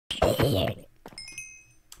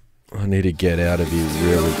I need to get out of here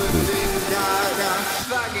really quick.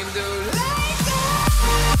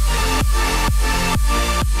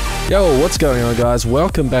 Yo, what's going on, guys?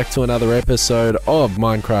 Welcome back to another episode of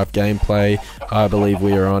Minecraft Gameplay. I believe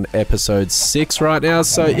we are on episode 6 right now,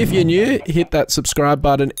 so if you're new, hit that subscribe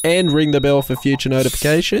button and ring the bell for future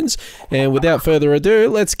notifications. And without further ado,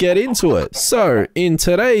 let's get into it. So, in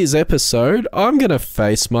today's episode, I'm going to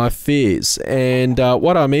face my fears. And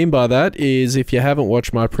what I mean by that is, if you haven't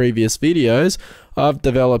watched my previous videos, I've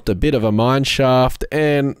developed a bit of a mine shaft,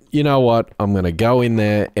 and you know what? I'm going to go in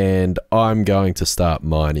there and I'm going to start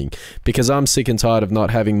mining because I'm sick and tired of not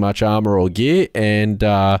having much armor or gear, and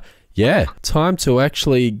yeah, time to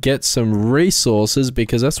actually get some resources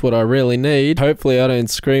because that's what I really need. Hopefully I don't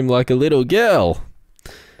scream like a little girl.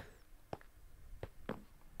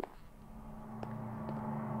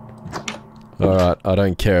 Alright, I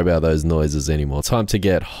don't care about those noises anymore. Time to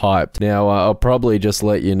get hyped. Now, I'll probably just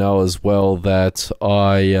let you know as well that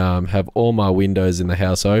I have all my windows in the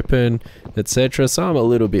house open, etc. So I'm a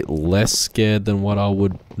little bit less scared than what I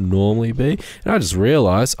would normally be. And I just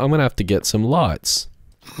realized I'm going to have to get some lights.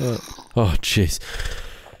 Oh, jeez.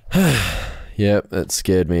 Yep, that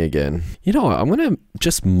scared me again. You know what? I'm going to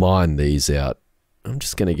just mine these out. I'm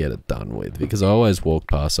just going to get it done with because I always walk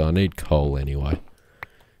past, so I need coal anyway.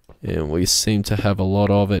 And we seem to have a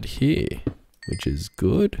lot of it here, which is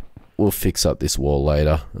good. We'll fix up this wall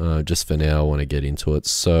later. Just for now, I want to get into it.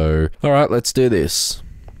 So, alright, let's do this.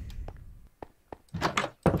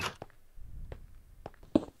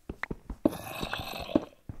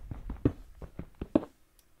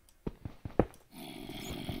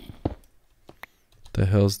 The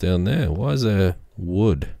hell's down there? Why is there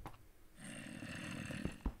wood?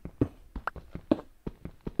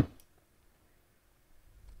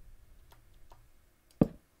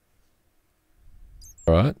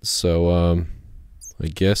 Alright, so I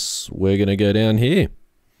guess we're gonna go down here.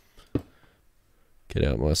 Get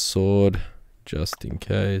out my sword, just in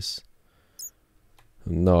case. I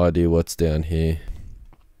have no idea what's down here.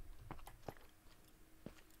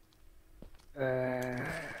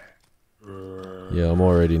 Yeah, I'm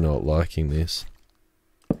already not liking this.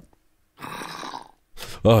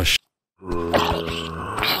 Oh,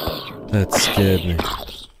 that scared me.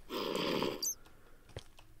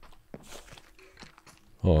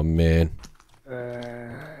 Oh man.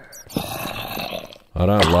 I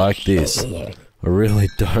don't like this. I really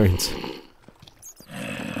don't.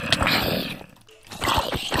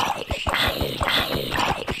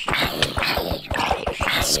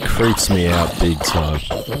 This creeps me out big time.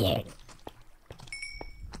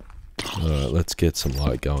 Alright, let's get some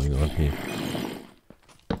light going on here.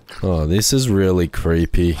 Oh, this is really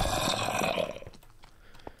creepy.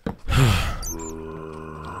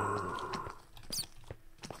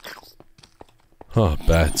 Oh,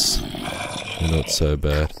 bats. They're not so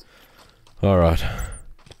bad. Alright.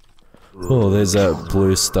 Oh, there's that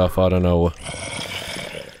blue stuff. I don't know.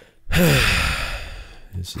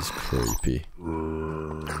 This is creepy.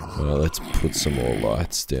 Well, let's put some more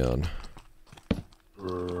lights down.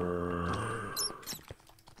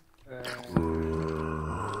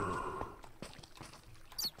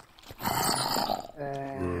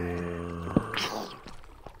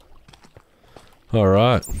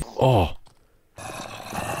 Alright. Oh!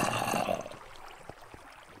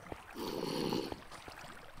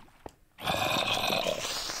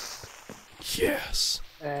 Yes.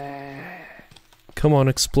 Come on,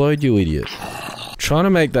 explode, you idiot. I'm trying to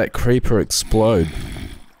make that creeper explode.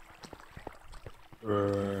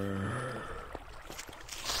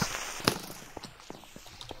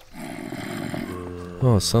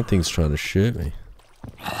 Oh, something's trying to shoot me.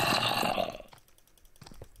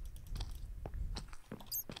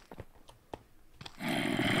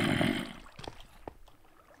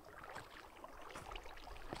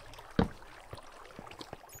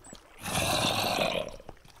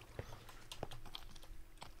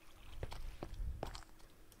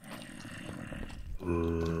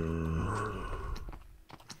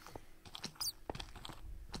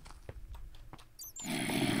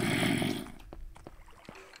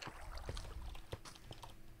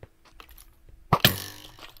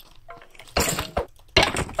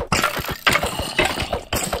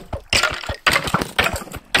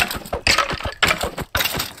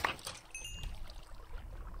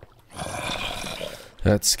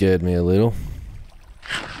 That scared me a little.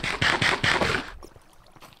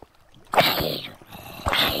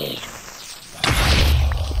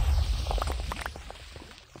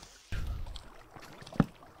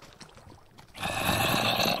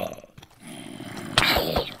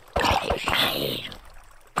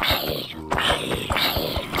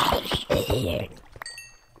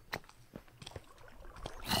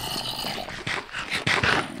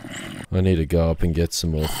 I need to go up and get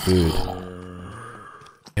some more food.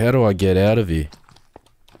 How do I get out of here?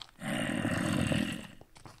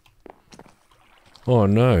 Oh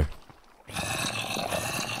no.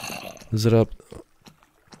 Is it up?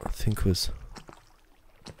 I think it was...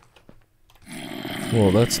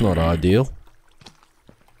 Well, that's not ideal.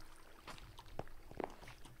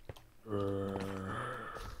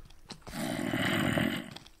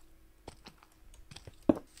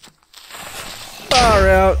 Far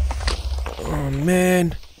out. Oh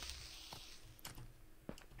man.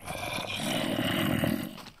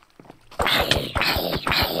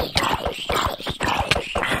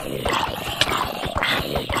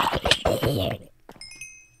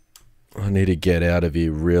 I need to get out of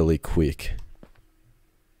here really quick.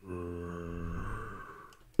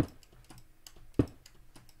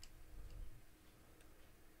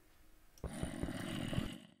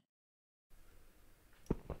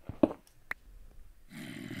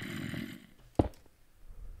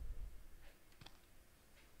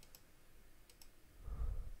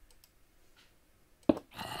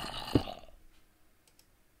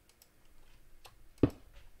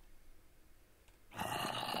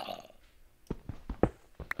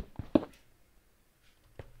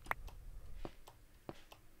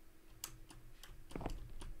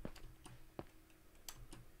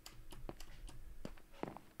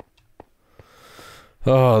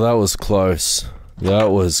 Oh, that was close. That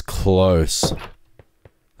was close.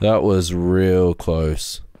 That was real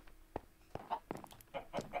close.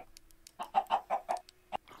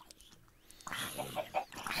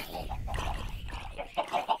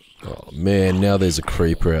 Oh man, now there's a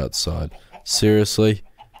creeper outside. Seriously?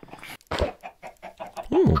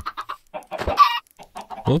 Hmm.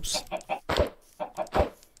 Oops.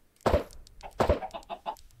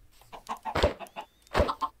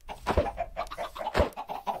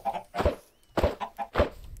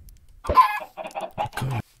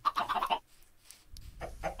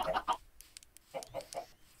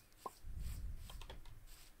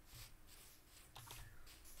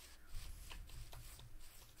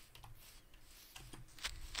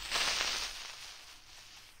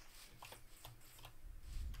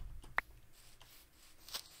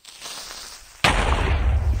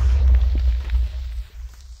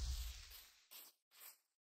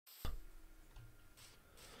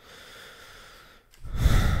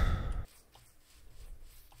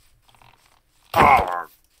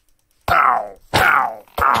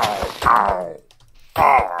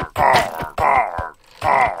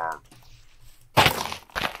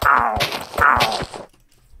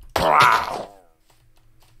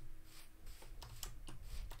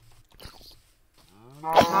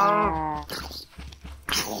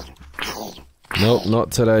 Nope,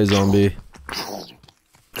 not today, zombie.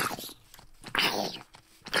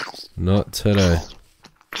 Not today.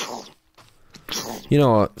 You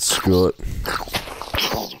know what? Screw it.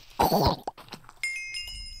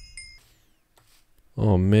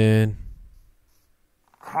 Oh man.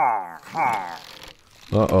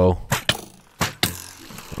 Uh-oh.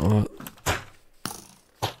 Oh.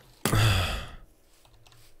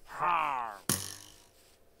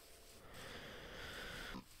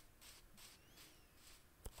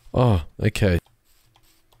 Oh, okay.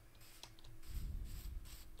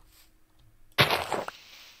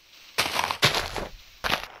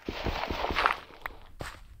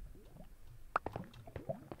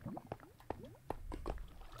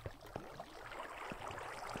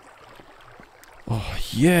 Oh,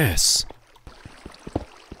 yes.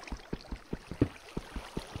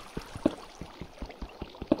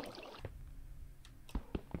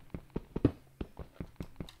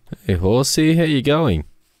 Hey, horsey, how you going?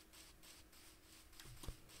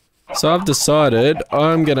 So I've decided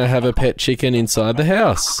I'm gonna have a pet chicken inside the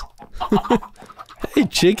house. Hey,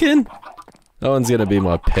 chicken! That one's gonna be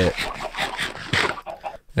my pet.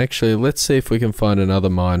 Actually, let's see if we can find another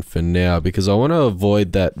mine for now, because I want to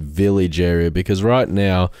avoid that village area, because right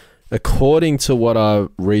now, according to what I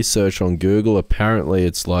researched on Google, apparently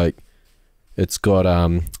it's like, it's got,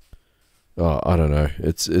 oh, I don't know,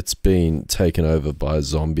 it's been taken over by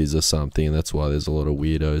zombies or something, and that's why there's a lot of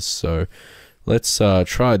weirdos, so let's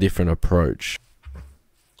try a different approach.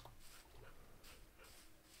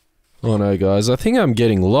 Oh no guys, I think I'm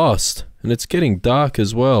getting lost, and it's getting dark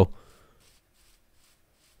as well.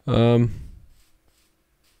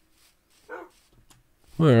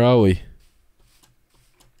 Where are we?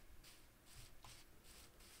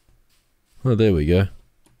 Oh, there we go.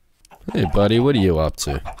 Hey buddy, what are you up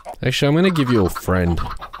to? Actually, I'm gonna give you a friend.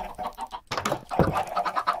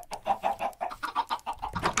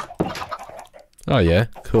 Oh yeah,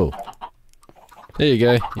 cool. There you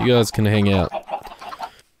go, you guys can hang out.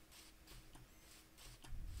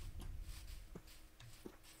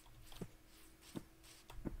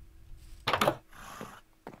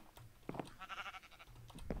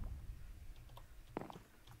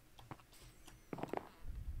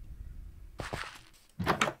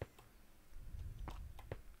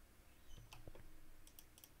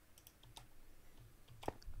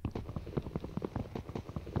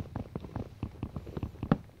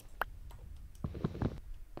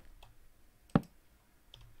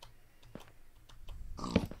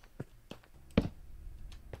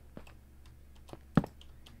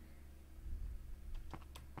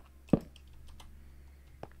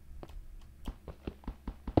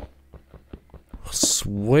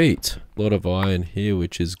 Sweet. A lot of iron here,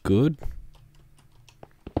 which is good.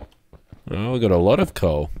 Oh, we got a lot of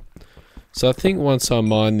coal. So I think once I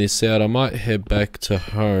mine this out, I might head back to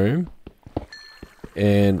home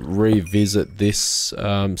and revisit this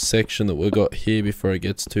section that we've got here before it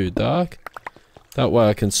gets too dark. That way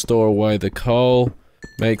I can store away the coal,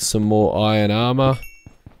 make some more iron armor,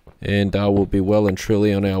 and we'll be well and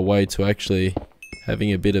truly on our way to actually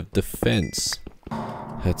having a bit of defense.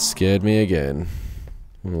 That scared me again.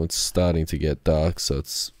 Well, it's starting to get dark, so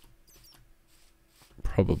it's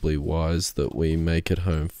probably wise that we make it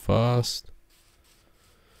home fast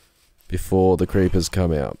before the creepers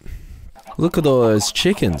come out. Look at all those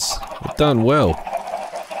chickens. They've done well.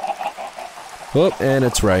 Oh, and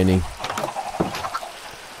it's raining.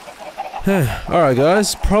 Alright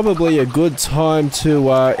guys, probably a good time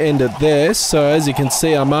to end it there. So as you can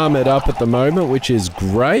see, I'm armored up at the moment, which is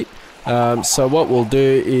great. So what we'll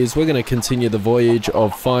do is we're going to continue the voyage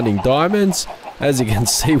of finding diamonds. As you can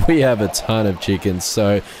see, we have a ton of chickens,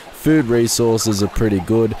 so food resources are pretty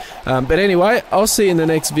good. But anyway, I'll see you in the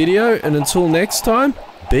next video, and until next time,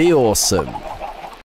 be awesome.